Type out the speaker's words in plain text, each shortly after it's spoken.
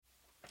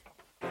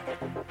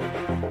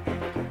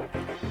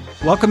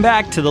Welcome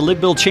back to the Live,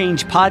 Build,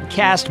 Change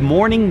podcast,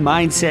 Morning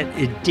Mindset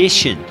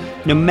Edition.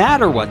 No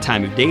matter what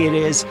time of day it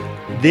is,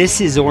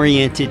 this is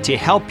oriented to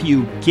help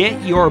you get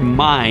your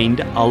mind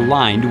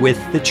aligned with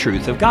the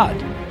truth of God.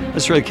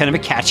 That's really kind of a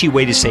catchy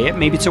way to say it.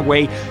 Maybe it's a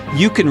way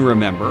you can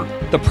remember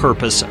the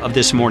purpose of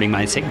this morning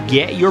mindset.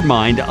 Get your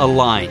mind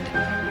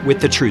aligned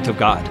with the truth of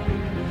God.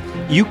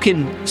 You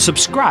can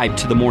subscribe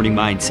to the Morning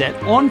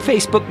Mindset on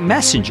Facebook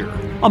Messenger,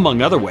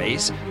 among other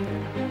ways.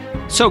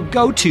 So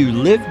go to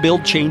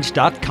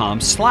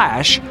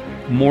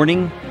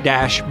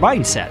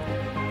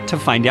livebuildchange.com/morning-mindset to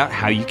find out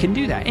how you can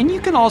do that. And you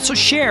can also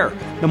share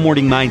the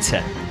Morning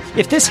Mindset.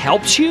 If this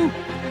helps you,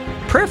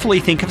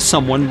 prayerfully think of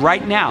someone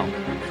right now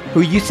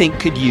who you think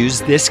could use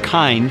this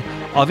kind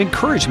of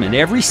encouragement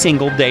every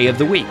single day of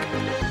the week.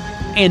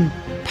 And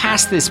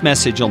pass this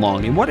message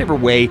along in whatever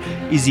way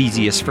is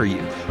easiest for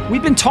you.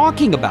 We've been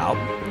talking about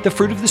the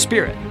fruit of the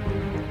Spirit.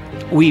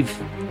 We've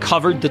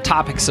covered the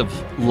topics of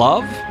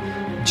love,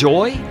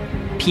 joy,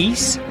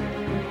 peace,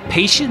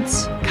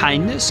 patience,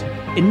 kindness,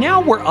 and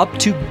now we're up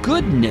to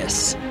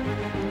goodness.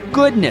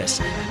 Goodness.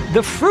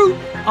 The fruit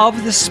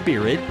of the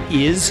Spirit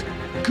is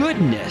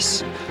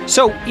goodness.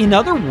 So, in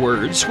other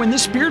words, when the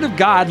Spirit of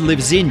God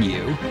lives in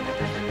you,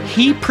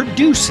 He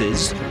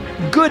produces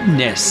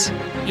goodness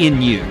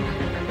in you.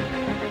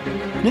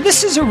 Now,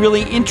 this is a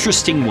really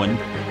interesting one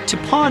to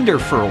ponder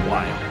for a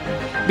while.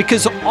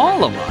 Because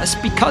all of us,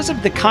 because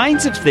of the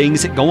kinds of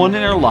things that go on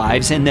in our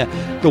lives and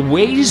the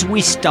ways we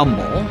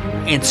stumble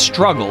and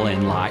struggle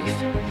in life,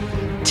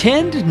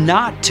 tend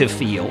not to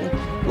feel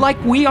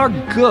like we are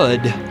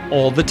good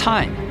all the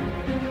time.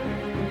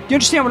 Do you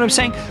understand what I'm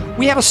saying?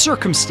 We have a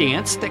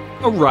circumstance that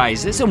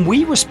arises and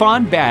we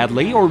respond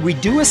badly or we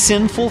do a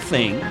sinful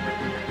thing,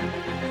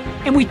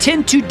 and we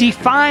tend to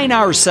define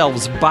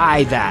ourselves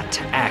by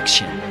that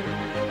action.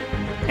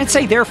 And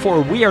say,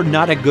 therefore, we are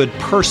not a good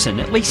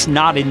person, at least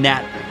not in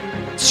that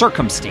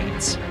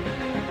circumstance.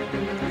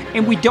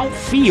 And we don't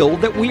feel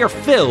that we are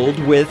filled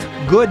with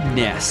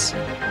goodness.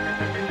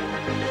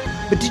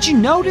 But did you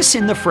notice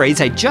in the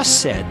phrase I just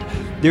said,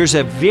 there's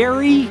a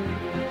very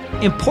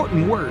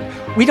important word.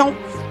 We don't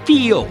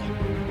feel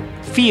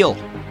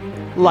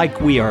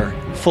like we are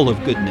full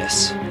of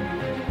goodness.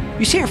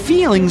 You see, our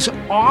feelings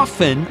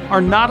often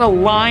are not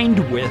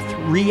aligned with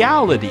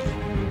reality.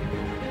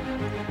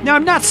 Now,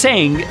 I'm not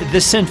saying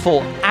the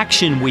sinful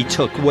action we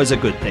took was a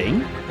good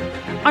thing.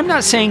 I'm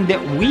not saying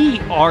that we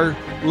are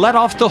let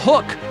off the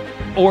hook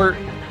or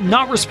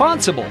not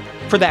responsible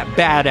for that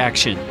bad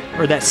action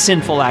or that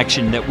sinful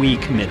action that we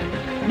committed.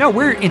 No,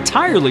 we're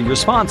entirely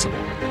responsible.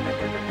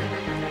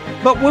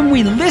 But when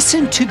we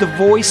listen to the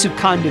voice of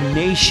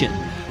condemnation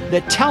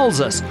that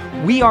tells us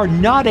we are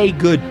not a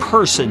good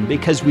person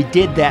because we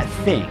did that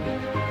thing,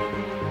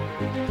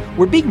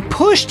 we're being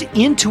pushed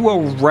into a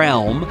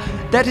realm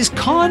that is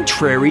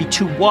contrary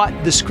to what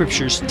the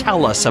Scriptures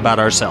tell us about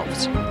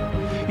ourselves.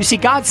 You see,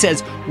 God says,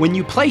 when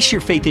you place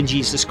your faith in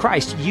Jesus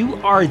Christ, you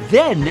are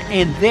then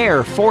and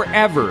there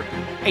forever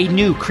a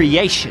new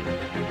creation.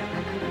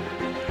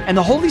 And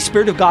the Holy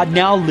Spirit of God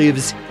now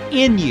lives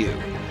in you.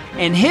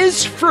 And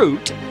His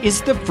fruit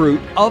is the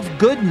fruit of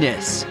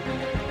goodness.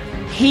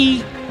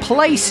 He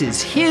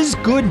places His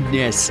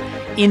goodness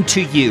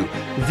into you.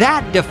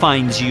 That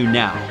defines you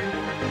now.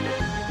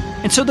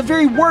 And so the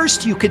very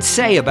worst you could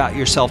say about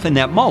yourself in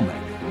that moment,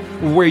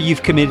 where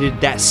you've committed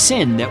that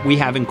sin that we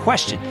have in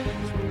question,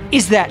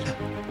 is that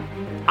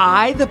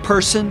I, the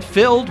person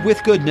filled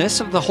with goodness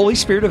of the Holy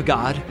Spirit of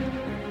God,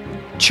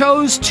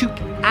 chose to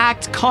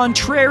act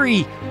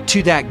contrary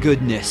to that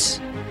goodness.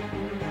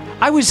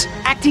 I was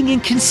acting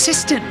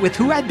inconsistent with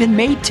who I'd been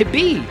made to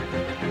be.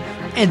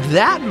 And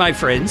that, my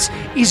friends,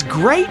 is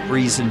great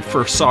reason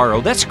for sorrow.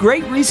 That's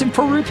great reason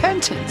for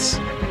repentance.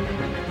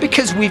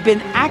 Because we've been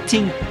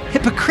acting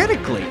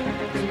hypocritically.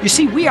 You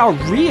see, we are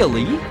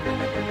really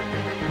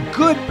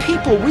good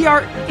people. We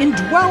are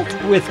indwelt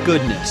with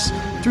goodness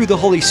through the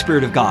Holy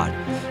Spirit of God.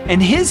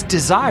 And His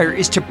desire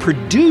is to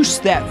produce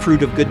that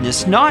fruit of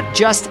goodness, not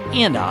just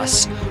in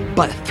us,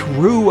 but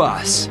through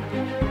us,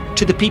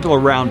 to the people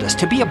around us,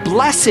 to be a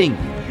blessing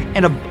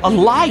and a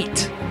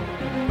light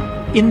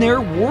in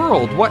their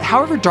world,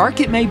 however dark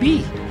it may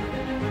be.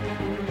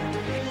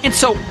 And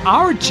so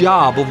our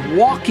job of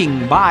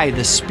walking by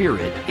the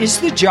Spirit is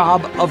the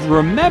job of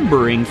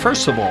remembering,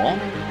 first of all,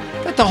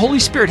 that the Holy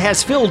Spirit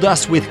has filled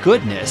us with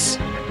goodness.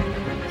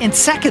 And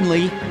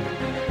secondly,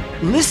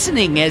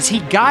 listening as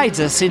He guides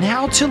us in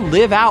how to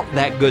live out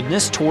that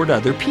goodness toward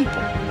other people.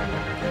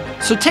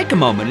 So take a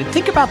moment and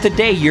think about the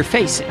day you're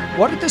facing.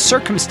 What are the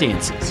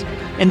circumstances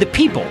and the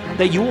people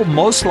that you will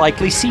most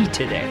likely see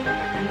today?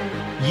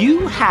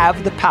 You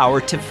have the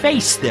power to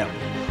face them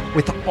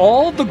with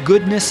all the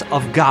goodness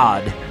of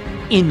God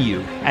in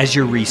you as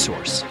your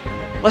resource.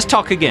 Let's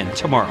talk again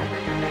tomorrow.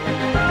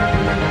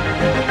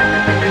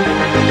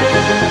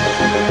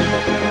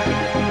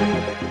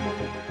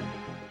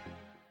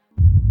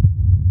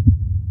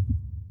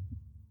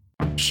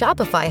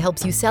 Shopify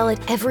helps you sell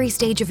at every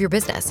stage of your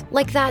business.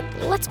 Like that,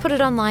 let's put it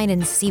online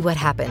and see what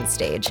happens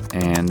stage.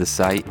 And the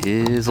site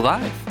is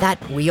live. That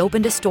we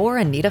opened a store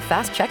and need a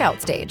fast checkout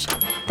stage.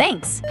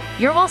 Thanks.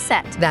 You're all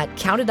set. That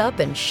count it up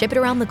and ship it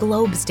around the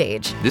globe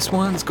stage. This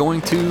one's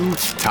going to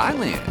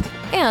Thailand.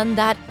 And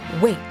that,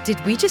 wait, did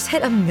we just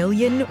hit 1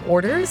 million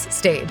orders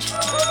stage?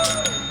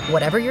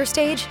 Whatever your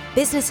stage,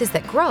 businesses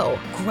that grow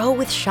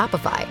with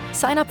Shopify.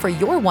 Sign up for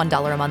your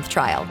 $1 a month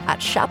trial at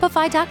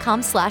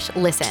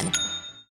shopify.com/listen.